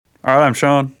All right, I'm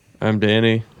Sean. I'm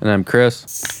Danny. And I'm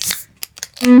Chris.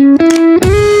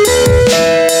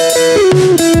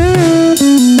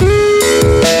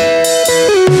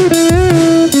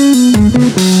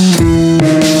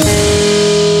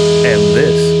 And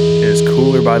this is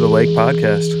Cooler by the Lake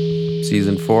podcast.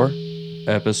 Season 4.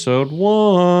 Episode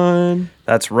 1.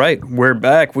 That's right. We're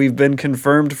back. We've been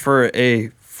confirmed for a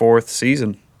 4th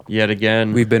season. Yet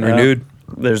again. We've been renewed.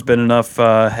 There's been enough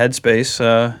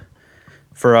headspace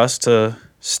for us to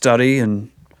study and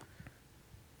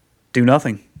do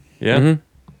nothing. Yeah. Mm-hmm.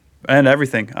 And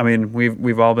everything. I mean,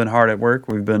 we've all been hard at work.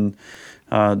 We've been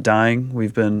dying.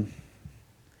 We've been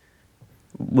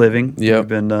living. Yep. We've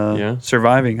been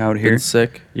surviving out here. Been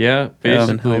sick. Yeah.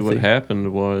 Basically, healthy. what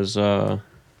happened was got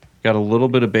a little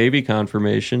bit of baby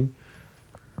confirmation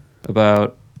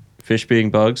about fish being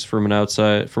bugs from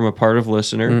a part of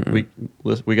listener.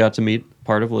 We got to meet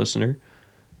part of listener,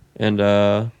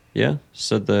 and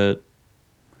said that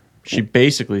she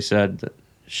basically said that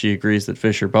she agrees that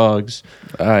fish are bugs,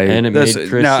 and it made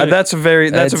Chris now sick. that's a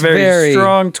very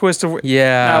strong twist of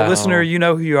Yeah. Now, listener, you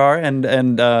know who you are, and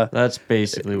That's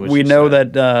basically what we she know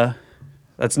said. that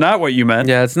that's not what you meant.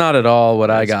 Yeah, it's not at all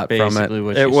what I That's got from basically it.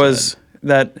 what she It was said.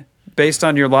 that based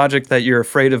on your logic that you're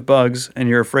afraid of bugs and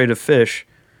you're afraid of fish,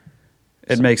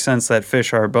 it makes sense that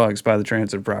fish are bugs by the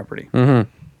transitive property.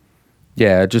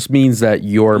 Yeah, it just means that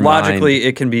your Logically, mind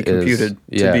it can be computed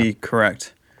to be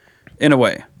correct, in a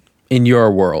way. in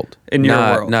your world. In your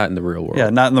world. Not in the real world. Yeah,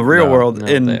 not in the real world. No,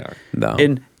 in they are. No.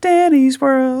 in Danny's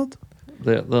world.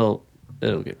 It'll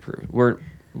get proven.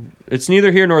 It's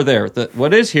neither here nor there.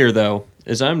 What is here though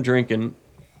is I'm drinking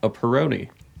a Peroni.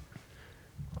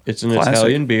 It's an Classic.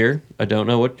 Italian beer. I don't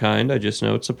know what kind. I just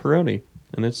know it's a Peroni,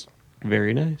 and it's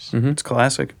very nice. It's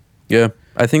classic. Yeah.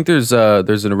 I think there's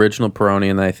an original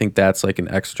Peroni, and I think that's like an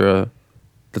extra.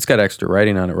 That's got extra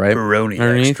writing on it, right? Peroni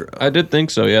Underneath? extra. I did think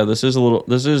so. Yeah, this is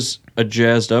a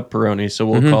jazzed up Peroni, so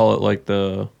we'll call it like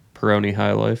the Peroni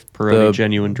High Life, Peroni The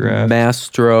Genuine Draft,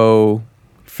 Mastro,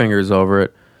 fingers over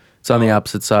it. It's on the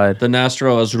opposite side. the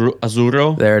Nastro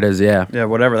Azzurro. There it is. Yeah. Yeah,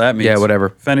 whatever that means. Yeah, whatever.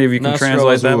 If any of you can Nostro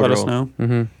translate that, let us Azzurro.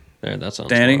 know. There, that sounds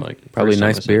Danny? more like it. Probably First time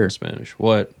nice I said it beer. in Spanish.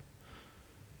 What?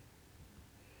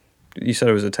 You said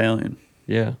it was Italian.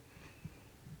 Yeah.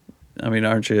 I mean,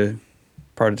 aren't you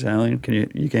part Italian? Can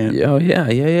you can't? Oh yeah.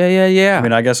 Yeah. I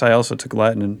mean, I guess I also took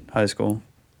Latin in high school.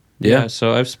 Yeah.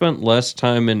 So I've spent less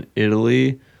time in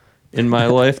Italy in my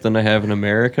life than I have in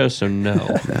America, so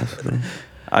no.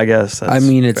 I guess that's I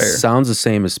mean, it fair. sounds the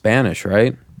same as Spanish,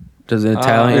 right? Does they-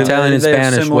 Italian and they have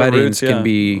Spanish similar weddings roots, yeah. can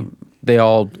be? They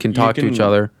all can talk to can- each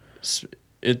other.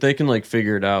 They can like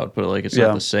figure it out, but like it's Yeah.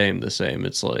 not the same.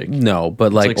 It's like No,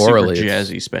 but like, super orally,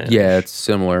 jazzy Spanish. Yeah, it's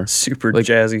similar. super like-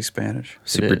 jazzy Spanish.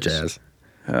 Super is. jazz.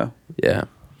 Yeah. Yeah.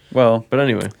 Well, But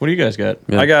anyway, what do you guys got?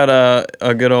 Yeah. I got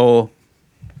a good old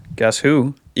guess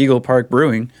who Eagle Park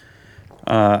Brewing.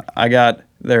 I got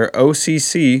their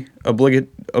OCC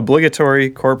obligatory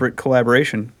corporate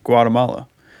collaboration Guatemala.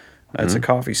 That's a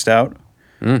coffee stout,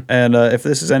 and if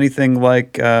this is anything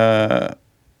like the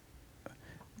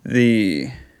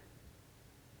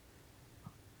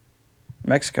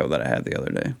Mexico that I had the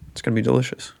other day, it's gonna be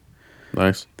delicious.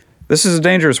 Nice. This is a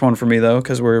dangerous one for me though,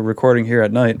 because we're recording here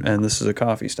at night, and this is a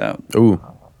coffee stout. Ooh.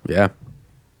 Yeah.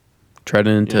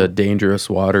 Treading into Yeah. dangerous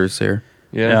waters here.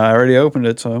 Yeah, I already opened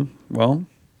it, so all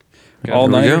Here we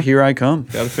night go. here I come.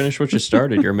 Got to finish what you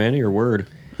started. You're a man of your word.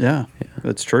 Yeah,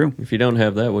 that's true. If you don't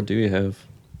have that, what do you have?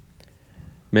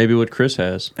 Maybe what Chris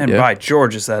has. And Yeah. by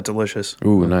George, is that delicious?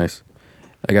 Ooh, nice.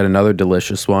 I got another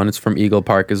delicious one. It's from Eagle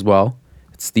Park as well.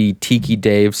 It's the Tiki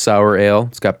Dave Sour Ale.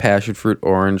 It's got passion fruit,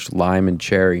 orange, lime, and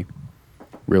cherry.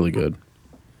 Really good.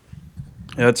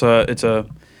 Yeah, it's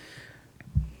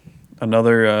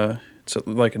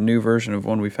like a new version of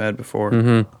one we've had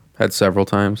before. Had several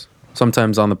times.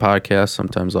 Sometimes on the podcast,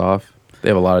 sometimes off. They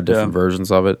have a lot of different Yeah.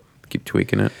 versions of it. Keep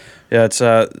tweaking it. Yeah, it's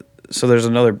so there's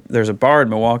a bar in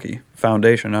Milwaukee,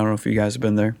 Foundation. I don't know if you guys have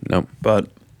been there, Nope. but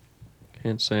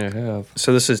Can't say I have.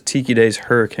 so this is Tiki Day's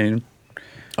Hurricane,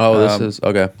 Oh, this is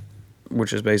okay.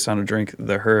 which is based on a drink,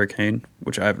 the Hurricane,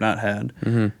 which I have not had.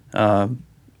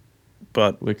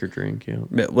 But Liquor drink, yeah.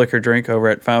 liquor drink over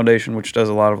at Foundation, which does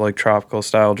a lot of like tropical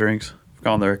style drinks. I've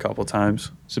gone there a couple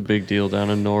times. It's a big deal down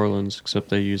in New Orleans, except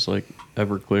they use like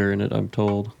Everclear in it, I'm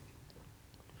told.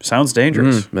 Sounds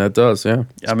dangerous. That does, yeah.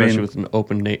 I Especially mean, with an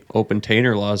open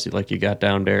tainer laws like you got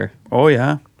down there oh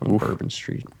yeah. on Bourbon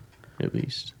Street, at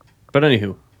least. But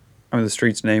anywho, I mean, the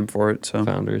street's named for it, so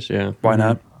Founders, yeah. why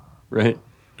not? Right?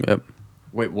 Yep.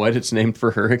 Wait, what? It's named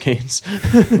for hurricanes?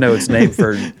 No, it's named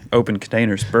for open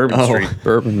containers, Bourbon Oh. Street.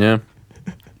 Bourbon, yeah.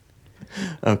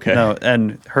 Okay. No,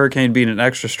 and hurricane being an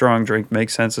extra strong drink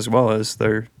makes sense as well as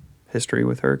their history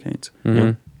with hurricanes.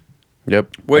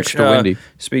 Yep. Which, Extra windy.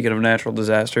 speaking of natural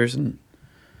disasters, and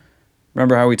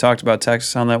remember how we talked about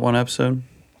Texas on that one episode?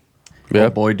 Oh,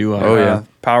 Yep. boy, do I. Oh, yeah.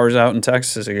 Power's out in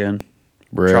Texas again.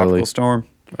 Really. Tropical storm.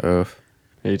 Ugh.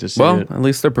 Hate to see Well, it. at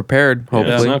least they're prepared. Yeah, it's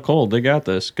Hopefully. not cold. They got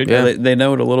this. Good. Yeah. They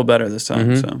know it a little better this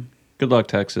time. So Good luck,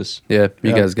 Texas. Yeah, you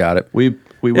Yeah. guys got it. We wish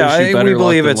yeah, you better we luck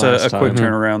believe than it's last a quick time.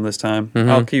 turnaround this time.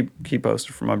 I'll keep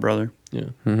posted for my brother. Yeah.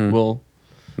 Well,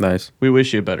 Nice. we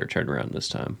wish you a better turnaround this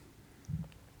time.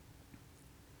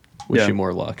 Wish Yeah. you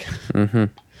more luck.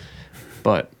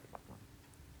 But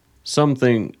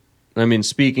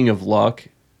speaking of luck,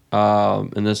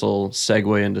 and this will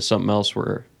segue into something else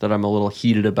that I'm a little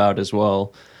heated about as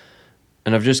well.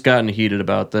 And I've just gotten heated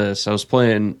about this. I was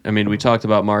playing, we talked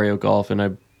about Mario Golf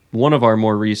in one of our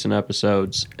more recent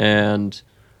episodes, and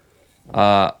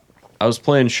I was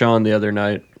playing Sean the other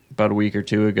night, about a week or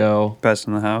two ago. Best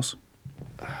in the house.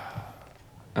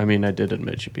 I did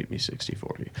admit you beat me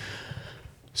 60-40.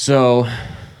 So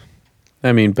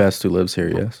Best who lives here,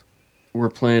 yes. we're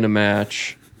playing a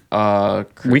match. We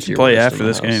Chris, can you're play worst after in the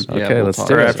this house. game. Okay, let's talk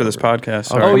do Or it. this after this over. podcast.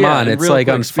 Oh, Sorry. come on, and it's real like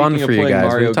quick, on fun speaking for of you playing guys. What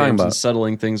are Mario you talking games and about?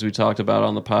 settling things we talked about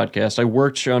on the podcast. I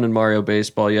worked Sean in Mario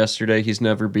Baseball yesterday. He's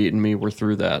never beaten me. We're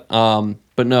through that.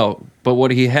 But what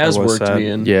he has That was worked sad. me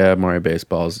in. Yeah, Mario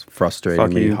Baseball is Fuck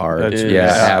frustratingly you. hard. That's- It Yeah,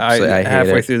 is. absolutely. I hate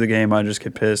halfway it. through the game, I just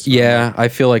get pissed. Yeah, I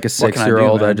feel like a What can I do,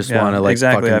 6-year-old. I man? just Yeah, want to like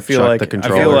exactly. fucking I feel chuck like the I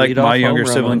controller. feel like Lead off my home younger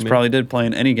run siblings on me. probably did play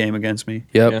in any game against me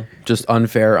Yep, Yeah. just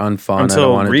unfair, unfun. I don't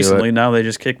until want to do recently. it. Now they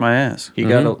just kick my ass. He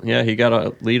got a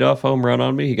leadoff home run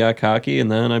on me. He got cocky,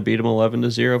 and then I beat him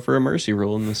 11-0 for a mercy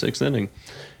rule in the 6th inning.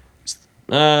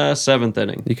 7th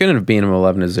inning, You couldn't have beaten him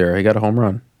 11-0. He got a home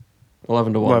run.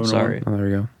 11-1. 11-1. Sorry, Oh, there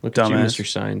we go. look at you, Dumbass. Mr.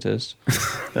 Scientist.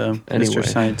 Mr. Anyway.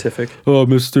 Scientific. Oh,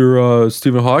 Mr.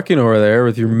 Stephen Hawking over there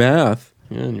with your math.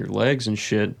 Yeah, and your legs and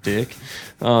shit, dick.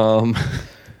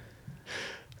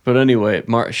 But anyway,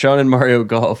 Sean and Mario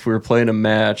Golf, we were playing a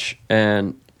match,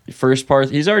 and first part,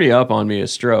 he's already up on me a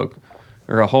stroke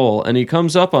or a hole, and he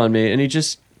comes up on me, and he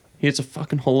hits a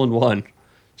fucking hole in one.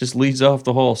 Just leads off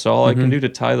the hole. So all I can do to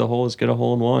tie the hole is get a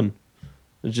hole in one.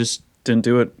 It just Didn't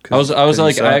do it. I was you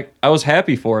like suck. I was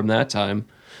happy for him that time.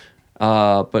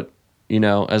 But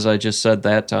as I just said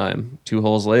that time, 2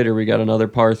 holes later we got another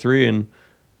par 3 and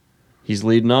he's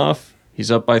leading off. He's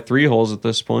up by 3 holes at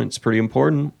this point. It's pretty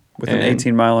important. with an And-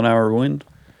 18-mile-an-hour wind.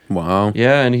 Wow.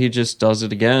 Yeah, and he just does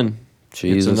it again.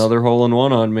 Jesus. It's another hole in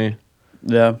one on me.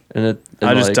 Yeah, And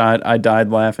I just died. I died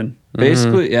laughing.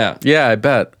 Basically, yeah. Yeah, I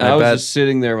bet. I I was bet. just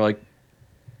sitting there like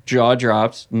jaw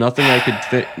dropped. Nothing I could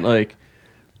fit like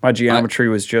My geometry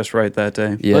was just right that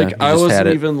day. Yeah, like you I just had wasn't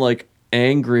it. even like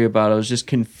angry about it. I was just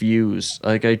confused.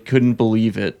 Like I couldn't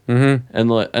believe it. Mm-hmm.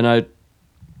 And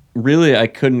I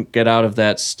couldn't get out of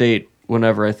that state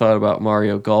whenever I thought about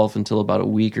Mario Golf until about a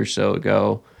week or so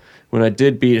ago, when I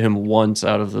did beat him once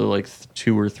out of the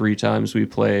 2 or 3 times we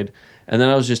played, and then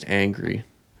I was just angry,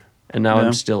 and now Yeah.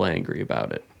 I'm still angry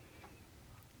about it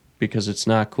because it's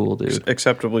not cool, dude.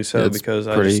 Acceptably so, It's because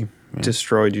I pretty- just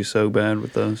destroyed you so bad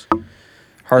with those.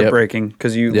 Heartbreaking,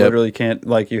 because you Yep. literally can't,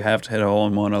 you have to hit a hole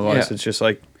in one, otherwise Yeah. it's just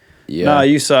like, Yeah. nah,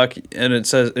 you suck, and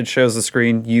it shows the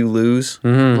screen, you lose.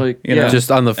 Like You know?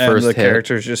 Just on the And first the hit.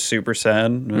 character's just super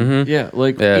sad. Yeah,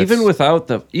 Yeah, even it's- without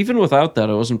that,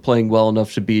 I wasn't playing well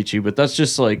enough to beat you. But that's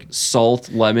just like salt,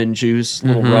 lemon juice,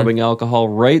 little rubbing alcohol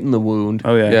right in the wound.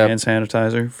 Oh yeah, Yep. hand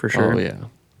sanitizer for sure. Oh yeah,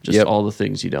 just Yep. all the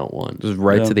things you don't want. Just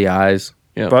right Yeah. to the eyes.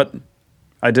 Yeah, But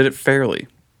I did it fairly.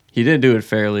 he did do it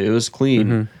fairly. It was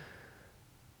clean.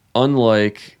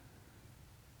 Unlike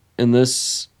in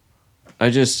this, I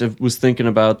just was thinking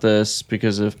about this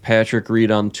because of Patrick Reed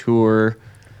on tour,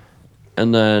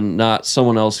 and then not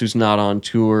someone else who's not on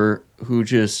tour who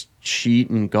just cheat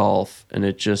in golf, and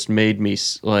it just made me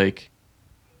like.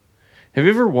 Have you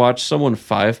ever watched someone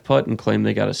 5-putt and claim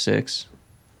they got a 6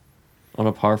 on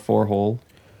a par 4 hole?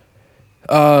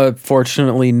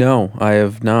 Fortunately, no, I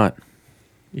have not.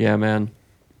 Yeah, man.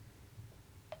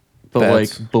 But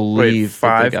That's- believe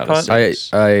that they got a 5-putt? 6.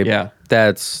 Yeah.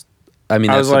 That's. I mean,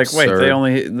 I that's was like, absurd.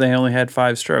 wait, they only had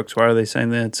 5 strokes. Why are they saying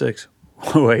they had 6?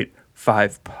 Wait,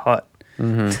 5 putt.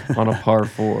 on a par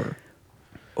 4.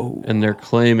 Oh. And they're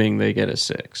claiming they get a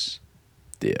 6.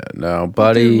 Yeah, no,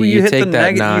 buddy, Dude, you hit take the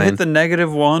that You 9. hit the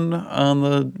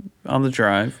 -1 on the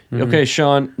drive. Okay,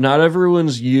 Sean, not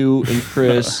everyone's you and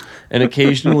Chris and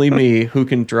occasionally me who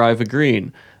can drive a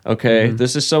green. Okay?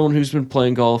 This is someone who's been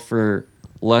playing golf for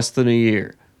less than a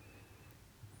year.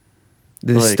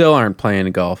 They like- still aren't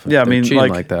playing golf. if Yeah, I they're mean, cheating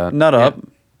like that. nut up.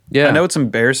 Yeah, I know it's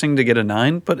embarrassing to get a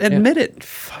 9, but admit it.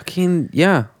 fucking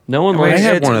yeah. No one I mean, likes.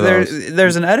 have it's- one of those.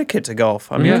 There's an etiquette to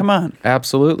golf. I mean, Yeah. come on.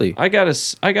 Absolutely. I got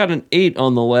an 8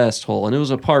 on the last hole, and it was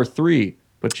a par 3.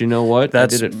 But you know what?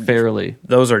 That's- I did it fairly.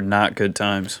 Those are not good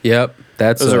times. Yep.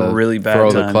 That's Those are a really bad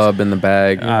throw the times. club in the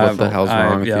bag. What the hell's I-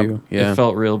 wrong with yep. you? Yeah. It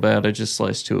felt real bad. I just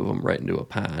sliced 2 of them right into a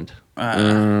pond.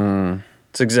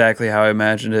 It's exactly how I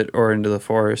imagined it, or into the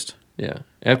forest. Yeah.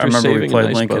 After I remember we saving a played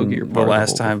nice Lincoln bogey or the par last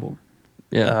hole time. before.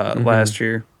 Yeah. Last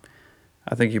year.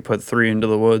 I think you put 3 into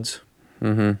the woods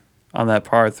on that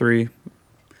par 3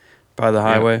 by the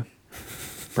highway.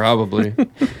 Probably.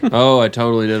 Oh, I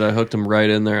totally did. I hooked him right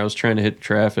in there. I was trying to hit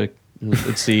traffic.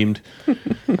 It seemed.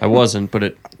 I wasn't, but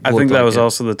it. I think looked that like was it.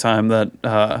 also the time that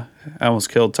I almost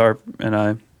killed Tarp and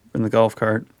I in the golf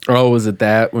cart. Oh, was it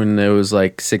that when it was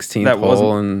like 16th That hole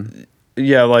wasn't- and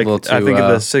Yeah, like A little I too, think of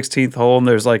the 16th hole, and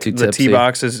there's like too the tipsy. tee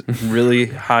box is really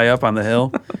high up on the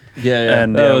hill, Yeah.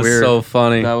 and that yeah, was so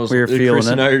funny. that was. we were feeling Chris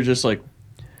it. and I are just like.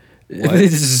 It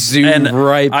just zoomed and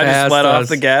right I past just let us. off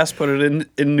the gas, put it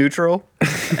in neutral,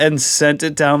 and sent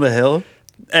it down the hill.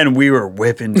 And we were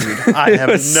whipping, dude. I have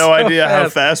no was so idea how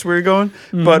fast. fast we were going,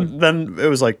 but then it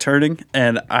was like turning,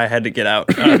 and I had to get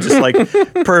out. I just like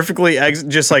perfectly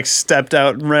just like stepped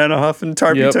out and ran off, and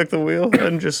Tarpy Yep. took the wheel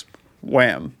and just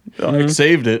wham. Like,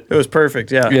 Saved it. it was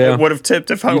perfect. Yeah, Yeah. it would have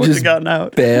tipped if I You would have just gotten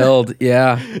out. Bailed.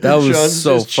 Yeah. That was Sean's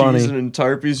so just funny. cheesing and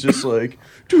Tarpy's just like,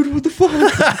 dude, what the fuck?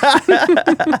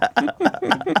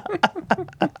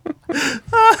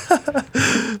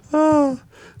 That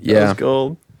Yeah. was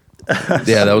gold.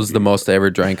 Yeah, that was the most I ever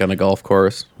drank on a golf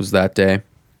course. Was that day.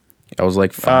 I was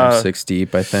like 5-6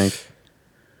 deep, I think.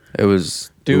 It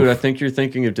was Dude, I oof. think you're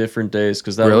thinking of different days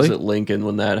because that was Really? at Lincoln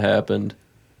when that happened.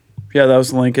 Yeah, that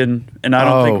was Lincoln, and I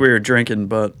don't think Oh. we were drinking,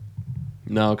 but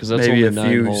No, because that's maybe only a 9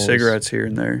 few holes. cigarettes here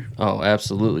and there. Oh,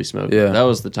 absolutely smoking. Yeah. That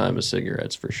was the time of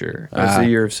cigarettes for sure. That was the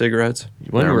year of cigarettes.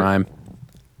 When Never were- mind.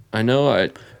 I know.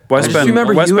 West just Bend,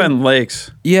 remember West you Bend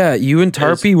Lakes. Yeah, you and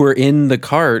Tarpy were in the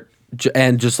cart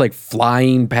and just like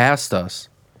flying past us.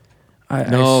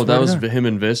 No, that was I him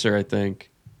and Visser, I think.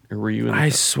 Or were you in? I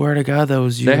swear to God, that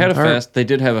was you. They had and a Tarp. fast. They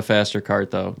did have a faster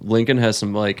cart though. Lincoln has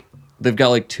some like they've got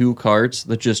like 2 carts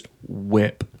that just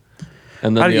whip.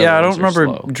 And then the Yeah, I other don't ones are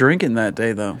remember slow. drinking that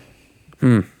day though.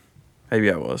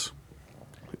 Maybe I was.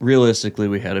 Realistically,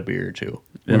 we had a beer or 2.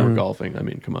 We were golfing. I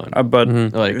mean, come on. But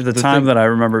Like, the the time thing- that I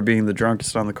remember being the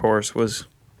drunkest on the course was,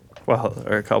 well,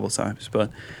 or a couple times,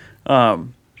 but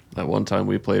That one time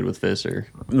we played with Visser.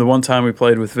 the one time we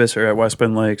played with Visser at West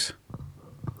Bend Lakes,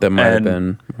 That might have and,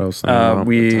 been. What I was thinking about.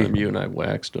 The time you and I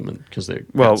waxed them because they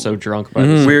Well, got so drunk by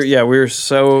the we were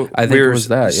so I think we it were was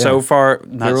that, so yeah. far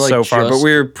not were, like, so far, but just-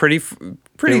 we were pretty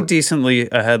They were- decently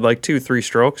ahead, like 2-3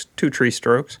 strokes, 2-3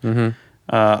 strokes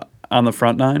on the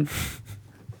front 9,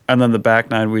 and then the back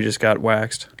 9 we just got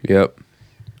waxed. Yep.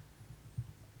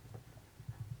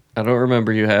 I don't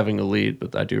remember you having a lead,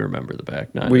 but I do remember the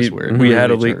back 9 We is where it we really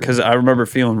had a lead turned. because I remember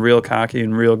feeling real cocky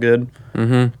and real good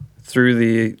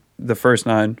through the first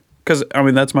 9. Because I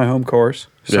mean that's my home course,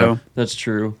 so Yeah. That's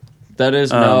true. That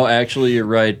is no, actually you're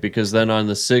right because then on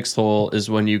the 6th hole is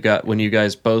when you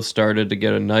guys both started to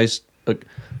get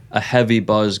a heavy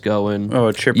buzz going. oh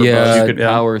a chipper Yeah, buzz. You could yeah.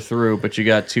 power through, but you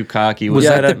got too cocky. Was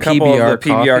Yeah, I that had the a couple of PBR the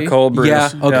PBR coffee? cold brews. Yeah.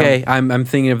 Yeah. Okay. I'm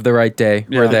thinking of the right day.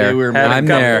 Yeah, We're they there. were Had a I'm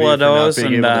couple there. of for not those being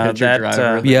and, able to hit your that, driver,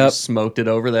 and then Yep. you smoked it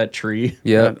over that tree.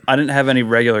 Yep. I didn't have any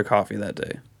regular coffee that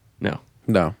day. No,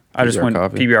 No. I just PBR went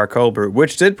coffee. PBR cold brew,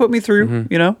 which did put me through.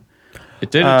 You know, it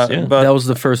did. Yeah. but That was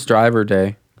the first driver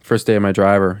day. First day of my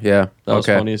driver. Yeah. that was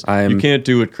okay. funny. as- I am. You can't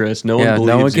do it, Chris. No one Yeah. believes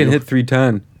No one can you. hit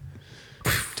 310.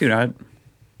 dude,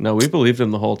 No, we believed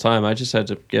him the whole time. I just had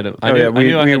to get him. I oh knew, yeah, I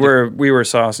knew I we had to- we were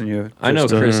saucing you. I know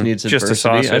just to- Chris needs just to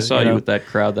adversity. sauce I it, saw you you know? with that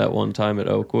crowd that one time at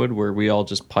Oakwood where we all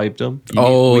just piped him.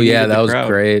 Oh yeah, that was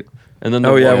great. And then the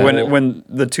Oh yeah, one when hole- when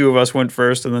the two of us went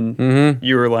first and then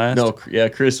you were last. no, yeah,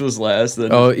 Chris was last.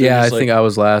 Then Oh they're yeah, I just think like, I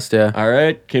was last. Yeah. all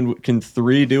right, can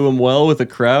 3 do him well with a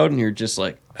crowd? And you're just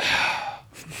like,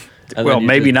 and well, then you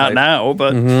maybe just not pipe- now,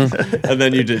 but And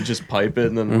then you did just pipe it.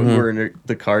 And then when we're in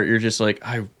the cart, you're just like,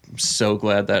 I'm so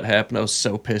glad that happened. I was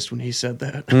so pissed when he said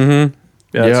that.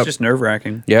 yeah, Yep. it's just nerve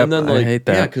wracking. Yep. And then I like, hate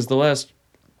yeah, that. because the last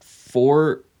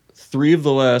 3 of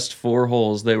the last 4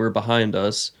 holes they were behind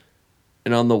us,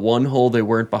 and on the one hole they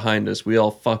weren't behind us. We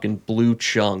all fucking blew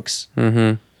chunks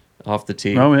off the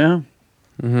tee. Oh yeah.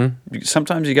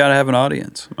 Sometimes you got to have an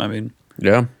audience. I mean,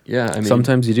 Yeah. Yeah, I mean,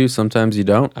 Sometimes you do. Sometimes you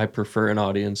don't. I prefer an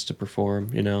audience to perform.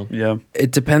 You know, yeah.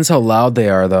 It depends how loud they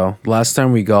are, though. Last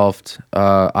time we golfed,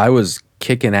 I was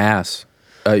kicking ass.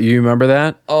 You remember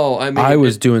that? oh, I mean, I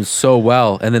was doing so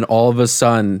well, and then all of a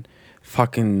sudden,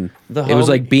 fucking. The It was homie-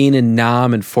 like being in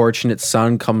Nam and Fortunate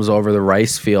Son comes over the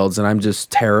rice fields, and I'm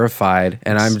just terrified,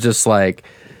 and I'm just like,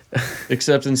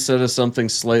 Except instead of something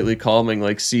slightly calming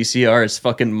like CCR, it's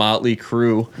fucking Motley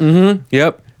Crue.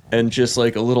 yep. And just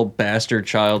like a little bastard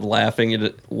child laughing at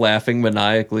it, laughing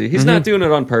maniacally. He's not doing it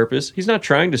on purpose. He's not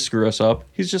trying to screw us up.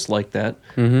 He's just like that.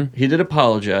 He did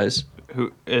apologize.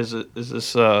 Who is it? Is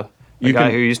this a You guy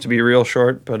can- who used to be real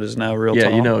short but is now real Yeah,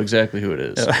 tall? you know exactly who it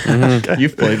is.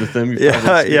 You've played with him. You've Yeah,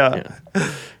 probably seen- yeah.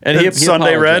 And he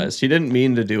Sunday Red? apologized. He didn't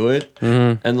mean to do it.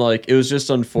 And like it was just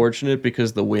unfortunate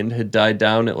because the wind had died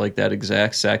down at like that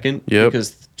exact second. Yep.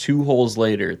 Because 2 holes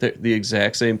later, the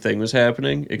exact same thing was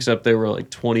happening, except they were like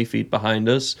 20 feet behind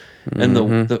us, and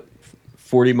the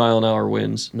 40-mile-an-hour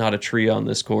winds. Not a tree on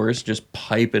this course, just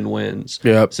piping winds.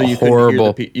 Yep, So you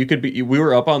horrible. couldn't hear you could be. We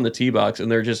were up on the tee box,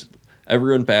 and they're just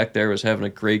everyone back there was having a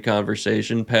great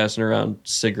conversation, passing around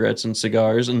cigarettes and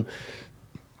cigars and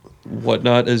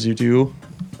whatnot, as you do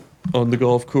on the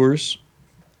golf course.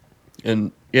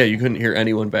 And yeah, you couldn't hear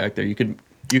anyone back there. You could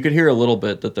hear a little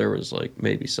bit that there was like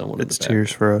maybe someone It's in the back.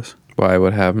 tears for us. Why?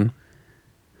 What happened?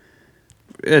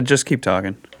 Just keep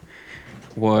talking.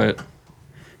 What?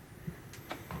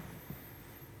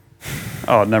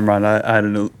 Oh, never mind. I had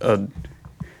an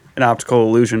optical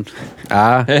illusion.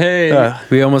 Ah, Hey,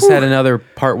 we almost had another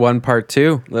part 1, part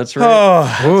 2. that's right.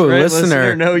 Oh, Ooh, Right,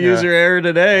 listener. no user error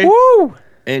today. Woo!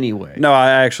 Anyway, no,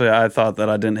 I thought that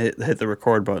I didn't hit the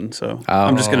record button, so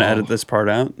I'm just gonna edit this part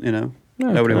out. You know,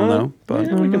 nobody will know. But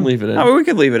yeah, we can leave it in. I mean, we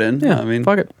could leave it in. Yeah, I mean,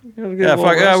 fuck it. yeah,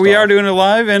 fuck. We are doing it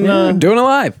live, and Doing it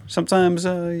live. sometimes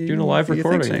doing a live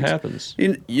recording. It happens.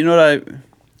 You know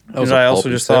what I also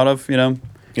just thought of. You know,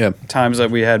 Yeah. times that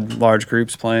we had large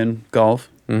groups playing golf.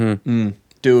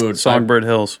 Dude, Songbird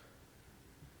Hills.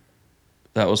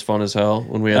 that was fun as hell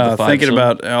when we had the five. Thinking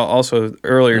about also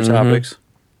earlier topics.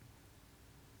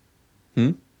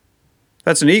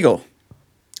 That's an eagle.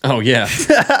 Oh yeah,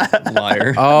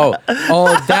 liar. Oh,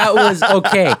 that was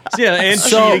okay. Yeah, and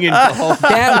So- cheating in golf.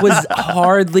 That was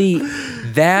hardly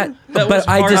that. That was but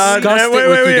I hard. discussed Wait, it with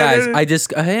wait, you wait, guys. wait. I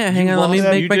just hang on. Let me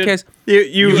lost. make You my did. case.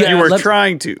 You Yeah, were let's-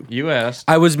 trying to. You asked.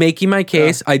 I was making my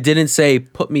case. I didn't say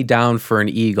put me down for an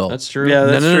eagle. That's true. Yeah,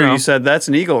 that's no, true. no. You said that's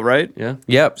an eagle, right? Yeah.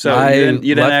 Yep. So I you didn't left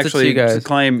it to actually you guys.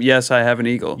 claim yes, I have an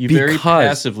eagle. You very Because-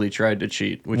 passively tried to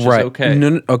cheat, which Right. is okay.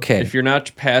 No, okay. If you're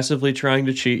not passively trying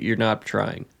to cheat, you're not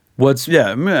trying. What's Yeah.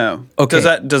 Okay.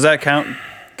 Does that count?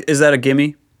 Is that a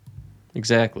gimme?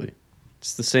 Exactly.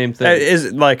 It's the same thing. Is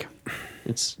it like?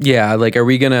 It's yeah? Like, are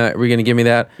we gonna give me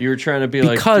that? you were trying to be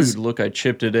Because- like, dude, look, I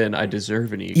chipped it in. I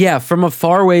deserve an eagle. Yeah, from a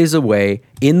far ways away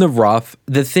in the rough.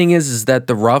 The thing is that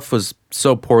the rough was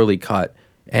so poorly cut,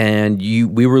 and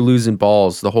we were losing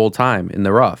balls the whole time in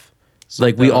the rough.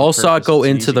 Like we done on all saw it purpose. go It's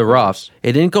into easy the rough. course.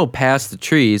 It didn't go past the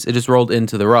trees. It just rolled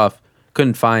into the rough.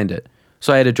 Couldn't find it,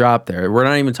 so I had to drop there. We're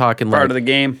not even talking Part like of the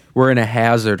game. we're in a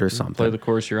hazard or Play something. the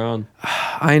course you're on.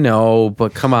 I know,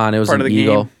 but come on, it was Part an of the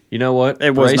eagle. game. You know what?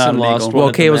 It was not an lost eagle. one Well,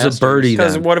 at okay, the it was a Masters. birdie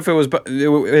Because then. what if it was?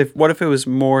 What if it was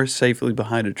more safely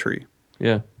behind a tree?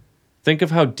 Yeah. Think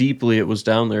of how deeply it was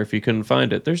down there if you couldn't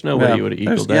find it. There's no way you would have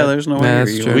eagled that. Yeah, there's no way. Yeah, you're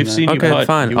that's eagling true. We've that. seen you Okay, putt.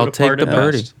 fine. You I'll would've take the putted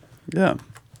birdie. best. Yeah.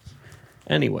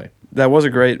 Anyway. That was a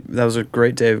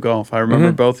great day of golf. I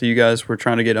remember both of you guys were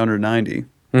trying to get under 90,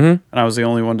 and I was the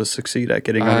only one to succeed at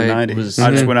getting under 90.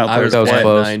 I just went out I there was to That was at play.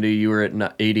 close. 90. You were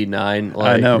at 89.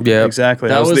 I know Yep. exactly.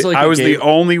 That was like I a was the game-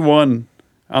 only one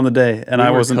on the day, and We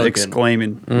I were wasn't cooking.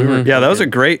 exclaiming. were Yeah, that was a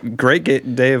cooking. great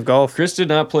day of golf. Chris did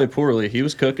not play poorly. He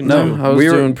was cooking No, too. I was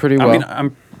doing pretty well. I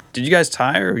mean, did you guys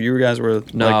tie or you guys were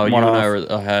No, like you one and off? I were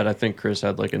ahead. I think Chris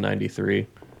had like a 93.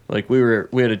 Like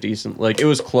we had a decent, like it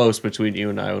was close between you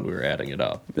and I when we were adding it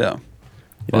up. Yeah,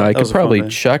 You know, I That could was a fun probably day.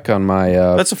 check on my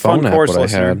that's a phone fun app course, what I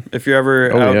listener. had. If you're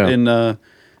ever Oh, out yeah. in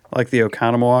like the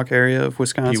Oconomowoc area of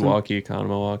Wisconsin, Pewaukee,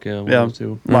 Economowoc, yeah, one yeah, of the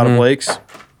two. a lot of lakes, a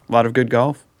lot of good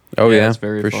golf. Oh yeah, it's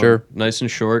very for fun. sure. Nice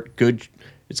and short. Good.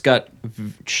 It's got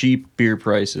cheap beer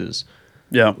prices.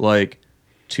 Yeah, Like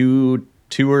 $2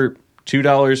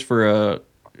 for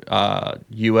a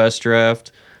U.S.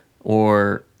 draft,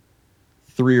 or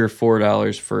 $3 or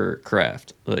 $4 for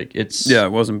craft. Like it's yeah,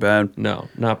 it wasn't bad. no,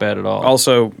 not bad at all.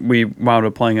 Also, we wound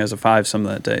up playing as a 5-some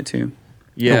that day too.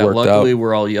 Yeah, It worked luckily out.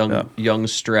 we're all young, Yeah. young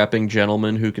strapping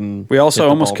gentlemen who can. We also hit the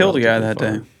almost ball killed a guy relatively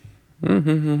that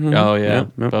day. far. Oh yeah,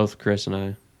 Yeah. both Chris and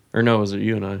I, or no, was it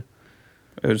you and I?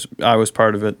 I was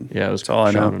part of it. Yeah, it was That's all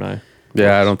I Sean know. and I.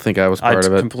 Yeah, I don't think I was part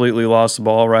of it. completely lost the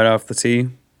ball right off the tee,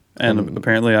 and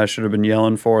apparently I should have been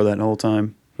yelling for that whole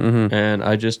time. And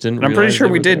I just didn't. And I'm pretty realize sure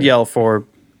they we were did there. yell for,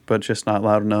 but just not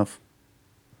loud enough.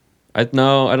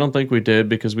 No, I don't think we did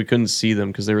because we couldn't see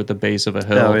them because they were at the base of a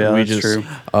hill. Oh, yeah, and we that's just true.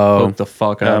 poked the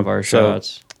fuck out of our so-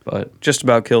 shots. But Just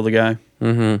about killed the guy.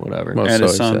 whatever. Well, And so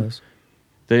his he son. says.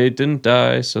 They didn't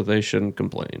die, so they shouldn't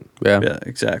complain. Yeah. Yeah,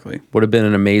 exactly. Would have been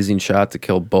an amazing shot to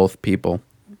kill both people.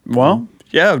 Well,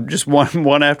 yeah, just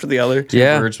one after the other.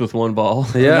 Yeah. Birds with one ball.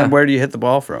 And Yeah. then where do you hit the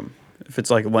ball from? If it's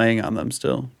like laying on them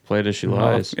still. Played as she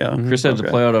lies. yeah. Chris had to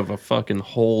Okay. play out of a fucking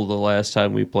hole the last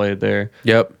time we played there.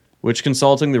 Yep. Which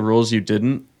consulting the rules you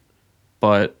didn't,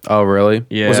 but Oh, really?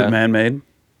 yeah. Was it man-made?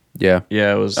 Yeah.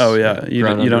 Yeah, it was. Oh, yeah. You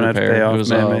ground don't under have to repair. pay off It was,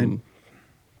 man-made.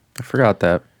 I forgot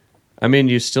that. I mean,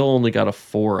 you still only got a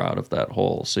 4 out of that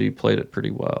hole, so you played it pretty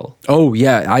well. Oh,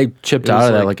 yeah. I chipped It out was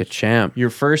of that like- like a champ. Your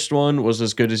first one was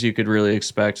as good as you could really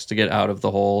expect to get out of the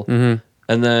hole. Mm-hmm.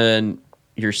 And then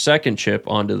your second chip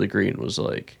onto the green was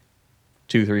like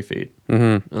 2-3 feet.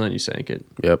 Mm-hmm. And then you sank it.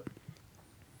 Yep.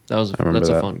 That's that.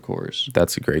 a fun course.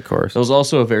 That's a great course. That was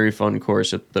also a very fun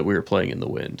course that we were playing in the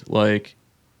wind. Like,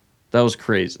 that was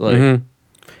crazy. Like, Mhm.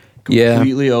 Yeah.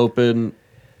 completely open,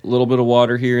 a little bit of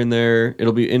water here and there.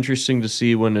 It'll be interesting to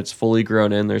see when it's fully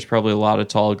grown in. There's probably a lot of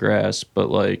tall grass, but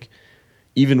like,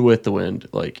 even with the wind,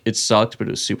 like, it sucked, but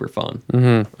it was super fun.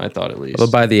 I thought at least.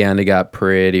 But by the end, it got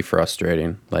pretty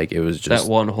frustrating. Like, it was just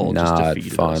That one hole just not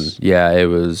defeated fun. us. Yeah, it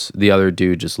was. The other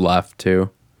dude just left, too.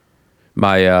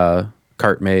 My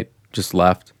cart mate just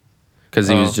left. Because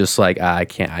he was Oh. just like, I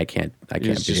can't He be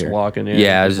was just here. walking in.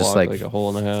 Yeah, I He was just walked like, a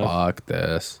hole and a half. fuck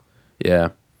this. Yeah.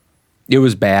 It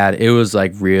was bad. It was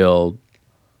like real.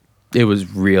 It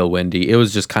was real windy. It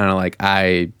was just kind of like,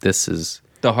 this is.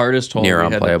 The hardest hole we Near had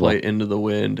to unplayable. play into the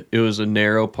wind. It was a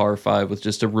narrow par 5 with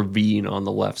just a ravine on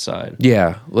the left side.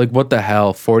 Yeah, like what the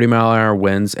hell? 40-mile-an-hour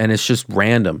winds, and it's just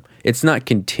random. It's not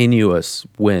continuous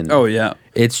wind. Oh, yeah.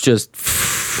 It's just.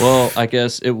 Well, I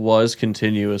guess it was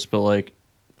continuous, but like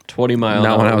 20 mile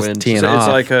Not an when I hour was winds teeing It's off.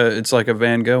 it's like a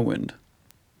Van Gogh wind.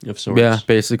 of sorts. Yeah,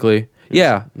 basically.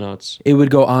 Yeah. Nuts. It would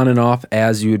go on and off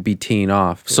as you would be teeing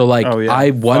off. So like Oh, yeah.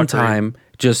 I one Fuckery. time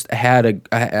just had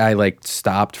I like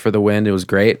stopped for the wind. It was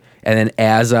great. And then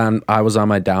I was on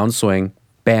my downswing,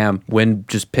 bam, wind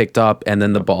just picked up and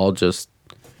then the ball just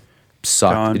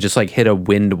sucked. Gone. It just like hit a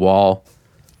wind wall.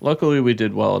 Luckily, we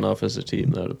did well enough as a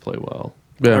team, though, to play well.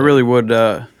 Yeah. I really would.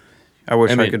 I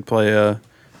wish I, mean- could play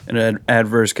an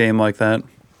adverse game like that.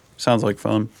 Sounds like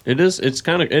fun. It is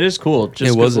cool.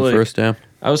 Just It was 'cause, at like, first, yeah.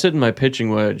 I was hitting my pitching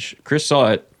wedge. Chris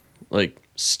saw it, like,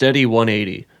 steady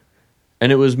 180.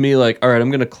 And it was me like, all right,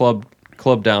 I'm going to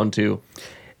club down to.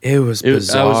 It was I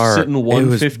bizarre. was sitting It was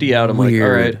 150 out. I'm like, all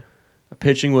weird. right, a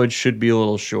pitching wedge should be a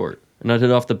little short. And I'd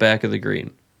hit off the back of the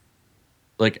green.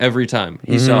 Like, every time.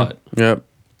 He saw it. Yep.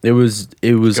 It was Go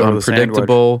to the sand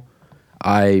unpredictable.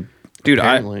 Dude,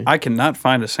 Apparently. I cannot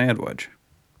find a sand wedge.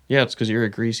 Yeah, it's because you're a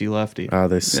greasy lefty.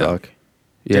 They suck.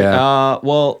 Yeah.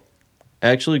 Well,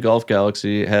 actually, Golf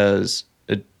Galaxy has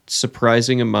a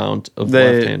surprising amount of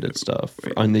They- left-handed stuff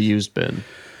on the used bin.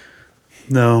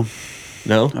 No,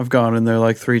 No? I've gone in there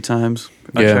like 3 times.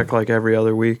 I Yeah. check like every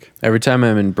other week. Every time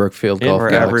I'm in Brookfield Yeah, Golf or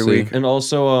Galaxy. every week. And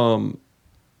also,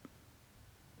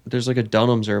 there's like a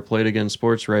Dunham's or a Play It Again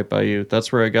Sports right by you.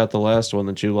 That's where I got the last one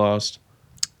that you lost.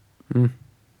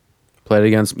 Played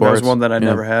against That sports. was one that I Yeah.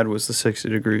 never had was the 60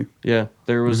 degree. Yeah,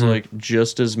 there was like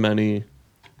just as many.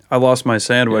 I lost my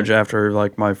sand wedge after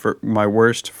like my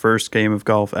worst first game of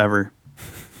golf ever.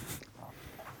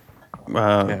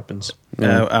 Happens.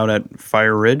 Out at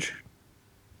Fire Ridge.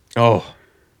 Oh,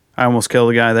 I almost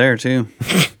killed a guy there too.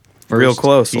 Real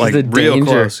close, like the real danger.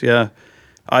 close. Yeah,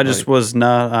 I just was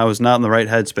not. I was not in the right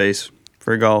headspace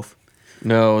for golf.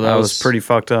 no, that I was pretty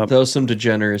fucked up. That was some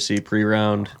degeneracy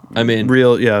pre-round. I mean,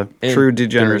 Real, yeah, and true during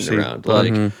degeneracy. the round. but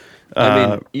Like, I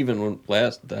mean, even when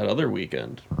that other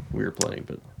weekend we were playing,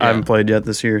 but I haven't yeah, played yet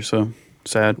this year, so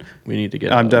sad. we need to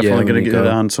get. I'm out. definitely we going to need get to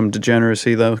go. on some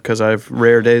degeneracy though, because I have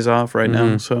rare days off right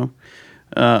now. So,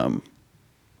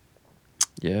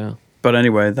 Yeah. but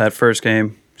anyway, that first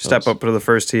game, step That's- up to the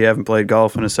first tee. I haven't played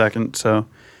golf in a second, so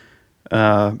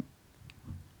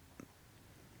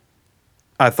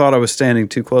I thought I was standing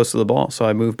too close to the ball, so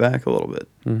I moved back a little bit.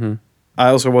 Mm-hmm. I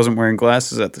also wasn't wearing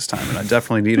glasses at this time, and I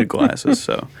definitely needed glasses,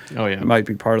 so Oh yeah. it might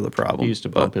be part of the problem. He used to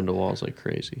bump into walls like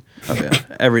crazy. Oh yeah,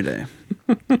 every day.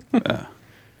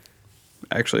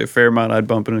 Actually, a fair amount. I'd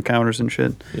bump into counters and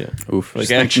shit. Yeah. Oof. Like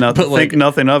Think, actually, nothing, but like, think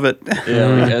nothing of it. yeah,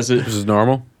 like as it, This is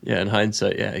normal. yeah, in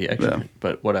hindsight, yeah, he actually, Yeah.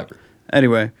 but whatever.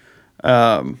 Anyway,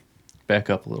 Back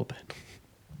up a little bit.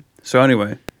 so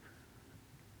anyway,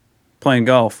 playing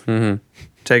golf,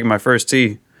 taking my first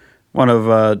tee. One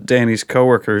of Danny's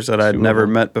coworkers that I'd Two of never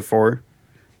them. met before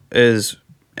is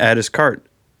at his cart,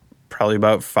 probably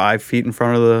about 5 feet in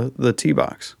front of the tee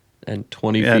box. And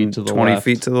 20 and feet to the 20 left.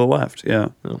 feet to the left. Yeah,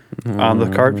 Oh. on the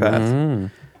cart path.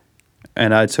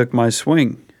 And I took my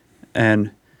swing,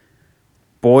 and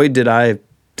boy, did I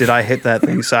hit that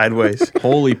thing sideways.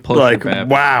 Holy push Like, up.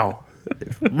 wow,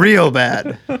 real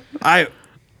bad. I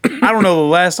don't know the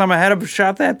last time I had a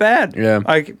shot that bad. Yeah.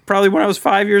 Like probably when I was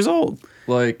 5 years old.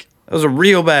 Like, That was a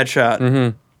real bad shot.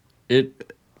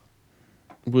 it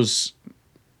was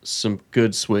some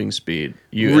good swing speed.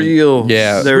 You Real,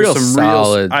 Yeah, There real was some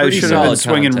solid, real. I pretty should have been solid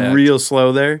swinging contact. real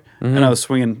slow there, and I was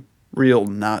swinging real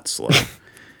not slow.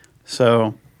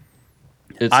 So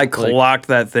it's I like, clocked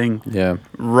that thing Yeah.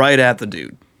 right at the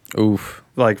dude, Oof.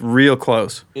 like real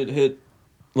close. it hit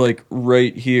like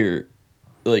right here.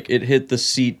 Like it hit the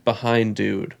seat behind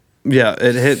dude. Yeah,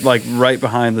 it hit like right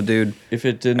behind the dude, If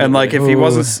it didn't, and like if he Ooh.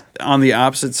 wasn't on the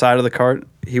opposite side of the cart,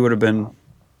 he would have been,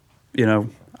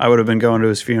 I would have been going to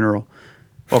his funeral.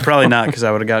 Well, probably not because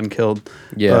I would have gotten killed.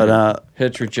 Yeah. But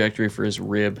hit trajectory for his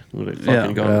rib would have fucking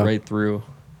Yeah. gone Yeah. right through.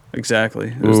 exactly,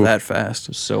 it was Oof. that fast. It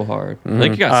was so hard. I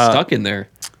think you got stuck in there.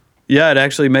 Yeah, it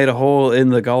actually made a hole in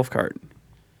the golf cart.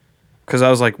 Because I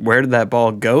was like, where did that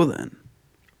ball go then?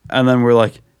 And then we're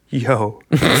like, yo,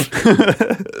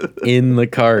 In the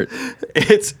cart.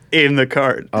 it's in the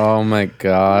cart. Oh my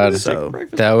god. So,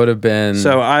 That would have been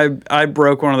I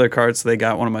broke one of their carts. They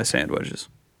got one of my sandwiches.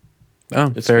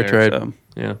 oh, It's fair fair. trade. So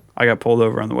Yeah. I got pulled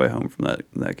over on the way home from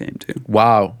that game too.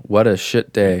 Wow, what a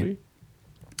shit day.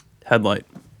 Headlight,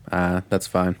 That's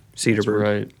fine. Cedarburg.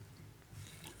 Right.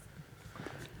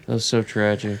 That was so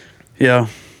tragic. Yeah.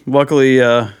 Luckily, we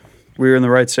were in the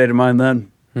right state of mind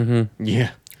then.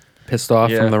 Yeah. Pissed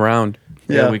off Yeah. from the round.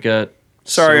 Yeah, Yeah. we got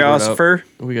Sorry, sobered up. Ossifer.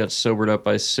 We got sobered up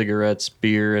by cigarettes,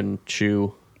 beer, and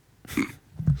chew.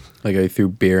 Like I threw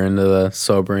beer into the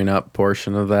sobering up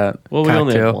portion of that. Well, we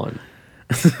cocktail. only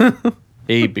have one.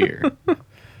 A beer.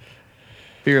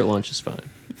 Beer at lunch is fine.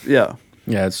 Yeah.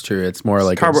 Yeah, it's true. It's more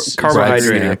like Carbo- it's carbohydrate.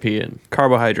 Very snack. European.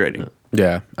 Carbohydrating.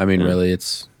 Yeah, I mean, really,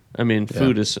 it's I mean,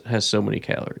 food has so many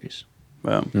calories.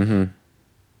 Well, Yeah.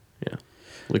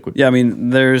 Liquid. yeah, I mean,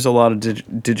 there's a lot of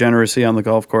degeneracy on the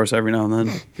golf course every now and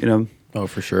then. oh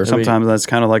for sure. Sometimes that's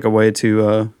kind of like a way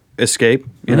to escape,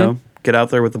 get out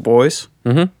there with the boys,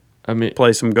 I mean,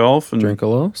 play some golf, and Drink a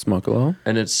little, smoke a little.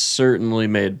 and it's certainly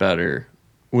made better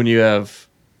when you have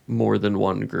more than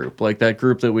one group. Like that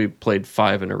group that we played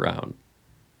 5 in a round.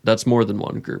 That's more than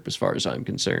one group as far as I'm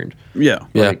concerned. yeah.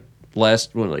 Yeah. Like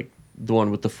last one, like the one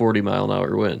with the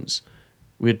 40-mile-an-hour winds.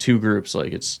 We had 2 groups.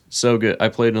 Like it's so good. I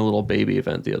played in a little baby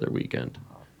event the other weekend.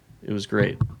 It was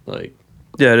great. Like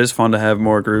Yeah, it is fun to have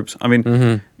more groups. I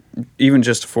mean, even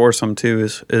just a foursome too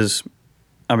is,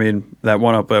 I mean, that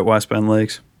one up at West Bend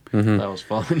Lakes. that was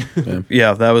fun.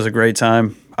 Yeah, that was a great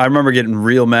time. I remember getting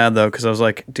real mad though because I was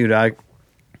like, dude,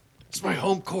 It's my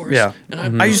home course. yeah,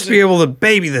 And I used to be able to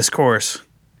baby this course,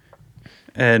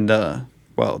 and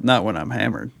well, not when I'm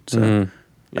hammered. So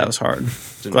that was hard.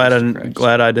 Didn't Glad I waste didn't. practice.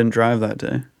 Glad I didn't drive that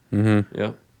day.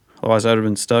 Yep. Otherwise, I'd have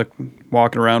been stuck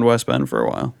walking around West Bend for a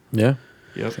while. Yeah,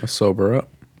 Yep. sober up.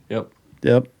 Yep.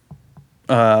 Yep.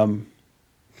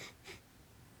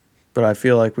 But I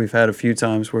feel like we've had a few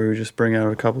times where we just bring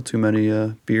out a couple too many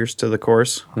beers to the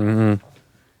course. It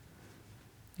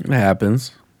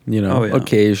happens. Oh, yeah.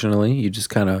 Occasionally you just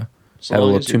kind of As have a long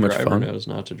little as too your much driver fun. knows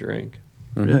not to drink.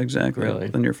 Yeah, exactly. Really?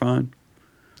 Then you're fine.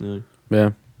 Yeah. Yeah.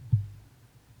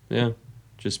 Yeah.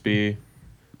 Just be,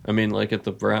 I mean, like at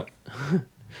the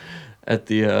at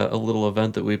the a little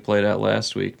event that we played at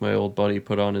last week, my old buddy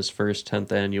put on his first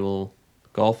 10th annual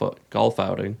golf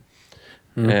outing,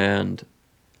 and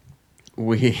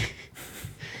we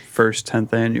First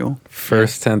 10th annual.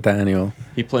 First 10th annual.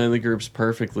 he planned the groups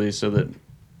perfectly so that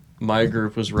my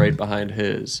group was right behind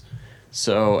his.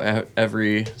 So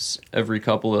every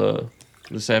couple of,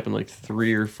 this happened like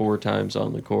 3 or 4 times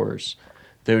on the course.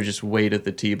 They would just wait at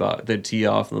the tee box. They'd tee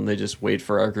off, and then they just wait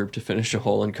for our group to finish a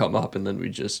hole and come up, and then we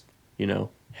just,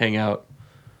 hang out,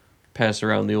 pass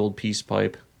around the old peace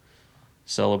pipe,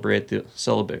 celebrate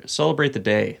the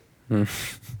day, and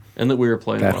that we were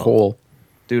playing That well. hole.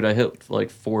 Dude, I hit like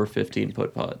 4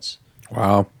 15-foot putts.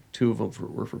 Wow. 2 of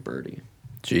them were for birdie.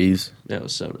 Jeez. That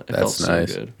was so. It That's felt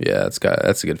nice. so good. Yeah,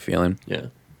 that's a good feeling. Yeah,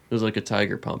 it was like a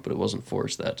tiger pump, but it wasn't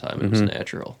forced that time. It was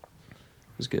natural. It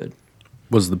was good.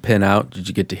 Was the pin out? Did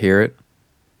you get to hear it?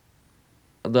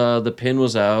 The pin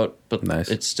was out, but Nice.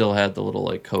 it still had the little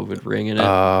like COVID ring in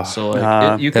it. So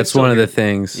like you could That's still one of hear the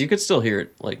things. You could still hear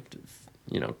it, like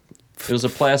it was a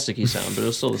plasticky sound, but it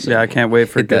was still the same. Yeah, I can't wait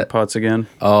for Hit good that. putts again.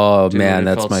 Oh Dude, man, it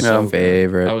that's felt my so good.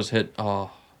 favorite. I was hit. Oh,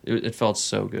 it felt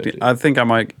so good. Dude. I think I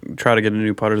might try to get a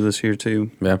new putter this year too.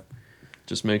 Yeah.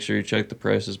 Just make sure you check the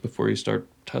prices before you start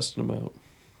testing them out.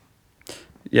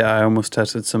 Yeah, I almost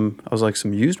tested some. I was like,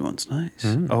 some used ones, nice.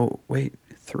 Oh wait,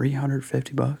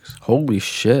 $350. Holy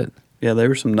shit! Yeah, they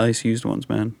were some nice used ones,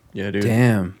 man. Yeah, dude.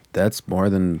 Damn, that's more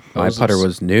than my was putter obs-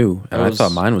 was new, and I I was-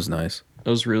 thought mine was nice. I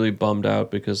was really bummed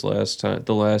out because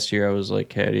the last year I was like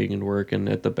caddying and working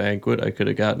at the banquet, I could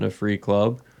have gotten a free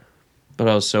club, but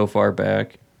I was so far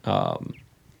back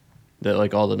that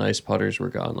like all the nice putters were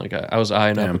gone. Like I was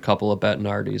eyeing up Damn. a couple of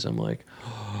Bettinardi's. I'm like,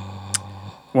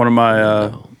 One of my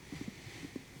no.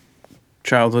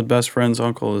 childhood best friend's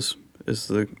uncle is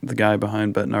the guy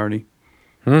behind Bettinardi.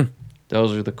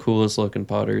 Those are the coolest looking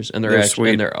putters, and they're They're actually sweet.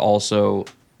 and they're also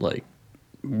like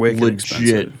Wicked legit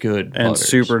expensive. good And putters.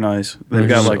 super nice. They've They're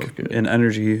got so like good. an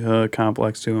energy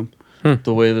complex to them.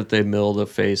 The way that they mill the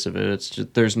face of it, it's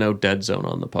just there's no dead zone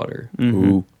on the putter.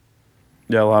 Ooh,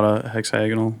 Yeah, a lot of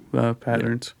hexagonal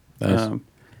patterns. Nice.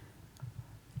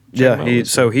 Yeah, them out, he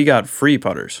listen. he got free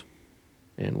putters.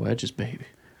 And wedges, baby.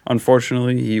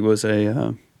 Unfortunately, he was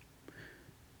a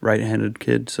right-handed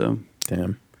kid, so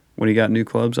damn. when he got new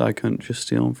clubs, I couldn't just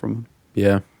steal them from him.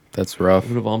 Yeah, that's It rough,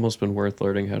 would have almost been worth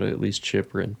learning how to at least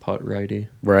chip and putt righty.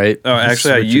 right? Oh,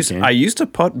 actually, Switch again. I used to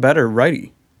putt better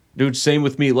righty. Dude, same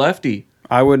with me, lefty.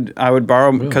 I would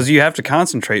borrow because you have to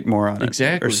concentrate more on it,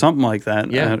 Exactly. or something like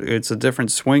that. Yeah. It's a different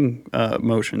swing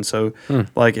motion. So,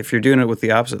 like if you're doing it with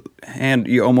the opposite hand,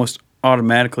 you almost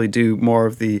automatically do more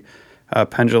of the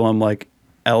pendulum, like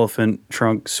elephant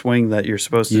trunk swing that you're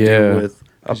supposed to Yeah. do with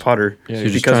a putter, Yeah, you're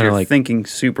just because trying to, you're like- thinking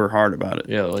super hard about it.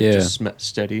 Yeah, like Yeah. just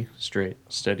steady, straight,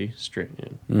 steady, straight.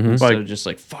 Yeah. Instead Like- of just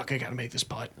like, fuck, I gotta make this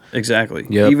putt. Exactly.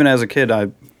 Yep. Even as a kid, I,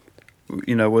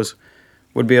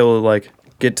 would be able to like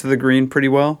get to the green pretty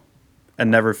well,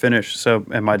 and never finish. So,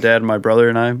 and my dad, and my brother,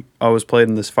 and I always played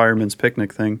in this fireman's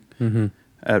picnic thing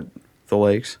at the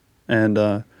lakes,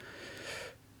 and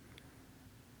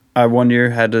I one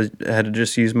year had to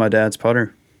just use my dad's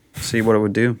putter, see what it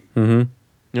would do,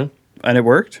 Yeah. and it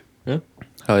worked. Yeah.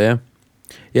 Hell yeah,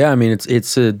 yeah. I mean,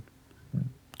 it's a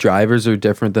drivers are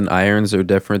different than irons are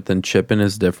different than chipping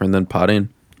is different than putting.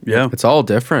 Yeah. It's all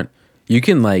different. You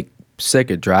can like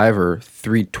sick a driver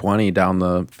 320 down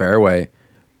the fairway,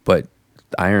 but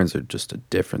irons are just a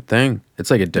different thing.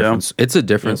 It's like a different. It's a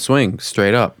different swing,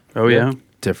 straight up. Oh yeah.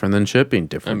 Different than chipping.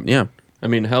 Different. Yeah. I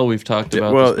mean, hell, we've talked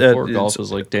about well, this before. it's- Golf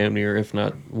is like damn near, if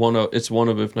not it's one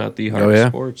of, if not the Oh hardest yeah.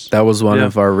 sports. That was one Yeah.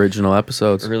 of our original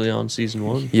episodes. Early on season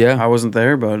 1, I Yeah. wasn't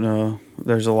there, but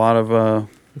there's a lot of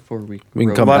before we We can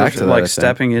wrote come a lot back of to that, I like think.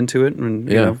 stepping into it and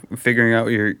you Yeah. know figuring out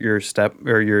your step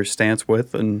or your stance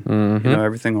width and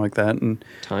everything like that and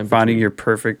Time finding between- your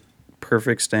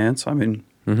perfect stance. I mean,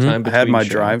 time I had between my shots.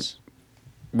 drive.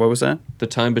 What was that? The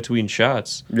time between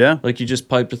shots. Yeah. Like you just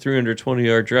piped a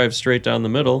 320-yard drive straight down the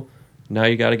middle. Now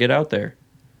you got to get out there.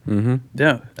 Yeah, and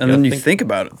gotta then you think- think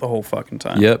about it the whole fucking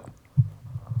time. Yep.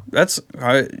 That's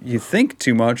you think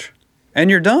too much, and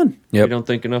you're done. Yep. You don't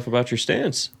think enough about your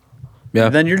stance. Yeah.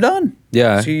 Then you're done.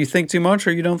 Yeah. So you think too much,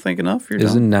 or you don't think enough. You're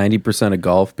Isn't done. 90% of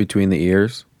golf between the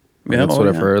ears? Yeah, That's oh, what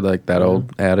I've yeah. heard. Like that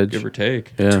old adage. Give or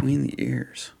take. Yeah. Between the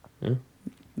ears. Yeah.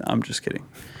 No, I'm just kidding.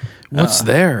 What's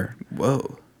there?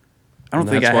 Whoa. I don't And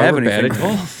think that's I why have we're bad anything.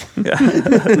 at golf.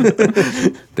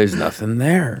 There's nothing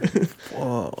there.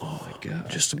 Whoa. Oh my God.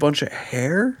 Just a bunch of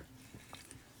hair.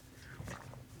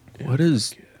 What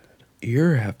does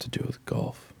ear have to do with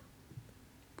golf?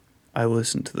 I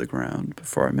listen to the ground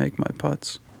before I make my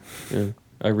putts. Yeah.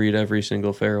 I read every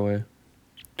single fairway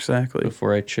Exactly.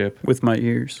 before I chip With my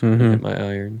ears and hit my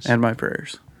irons. and my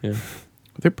prayers. Yeah.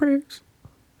 They're prayers.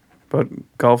 But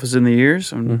golf is in the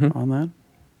ears, and on that,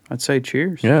 I'd say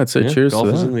cheers. Yeah, I'd say Yeah, cheers golf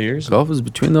to is that. in the ears. Golf is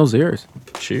between those ears.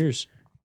 Cheers.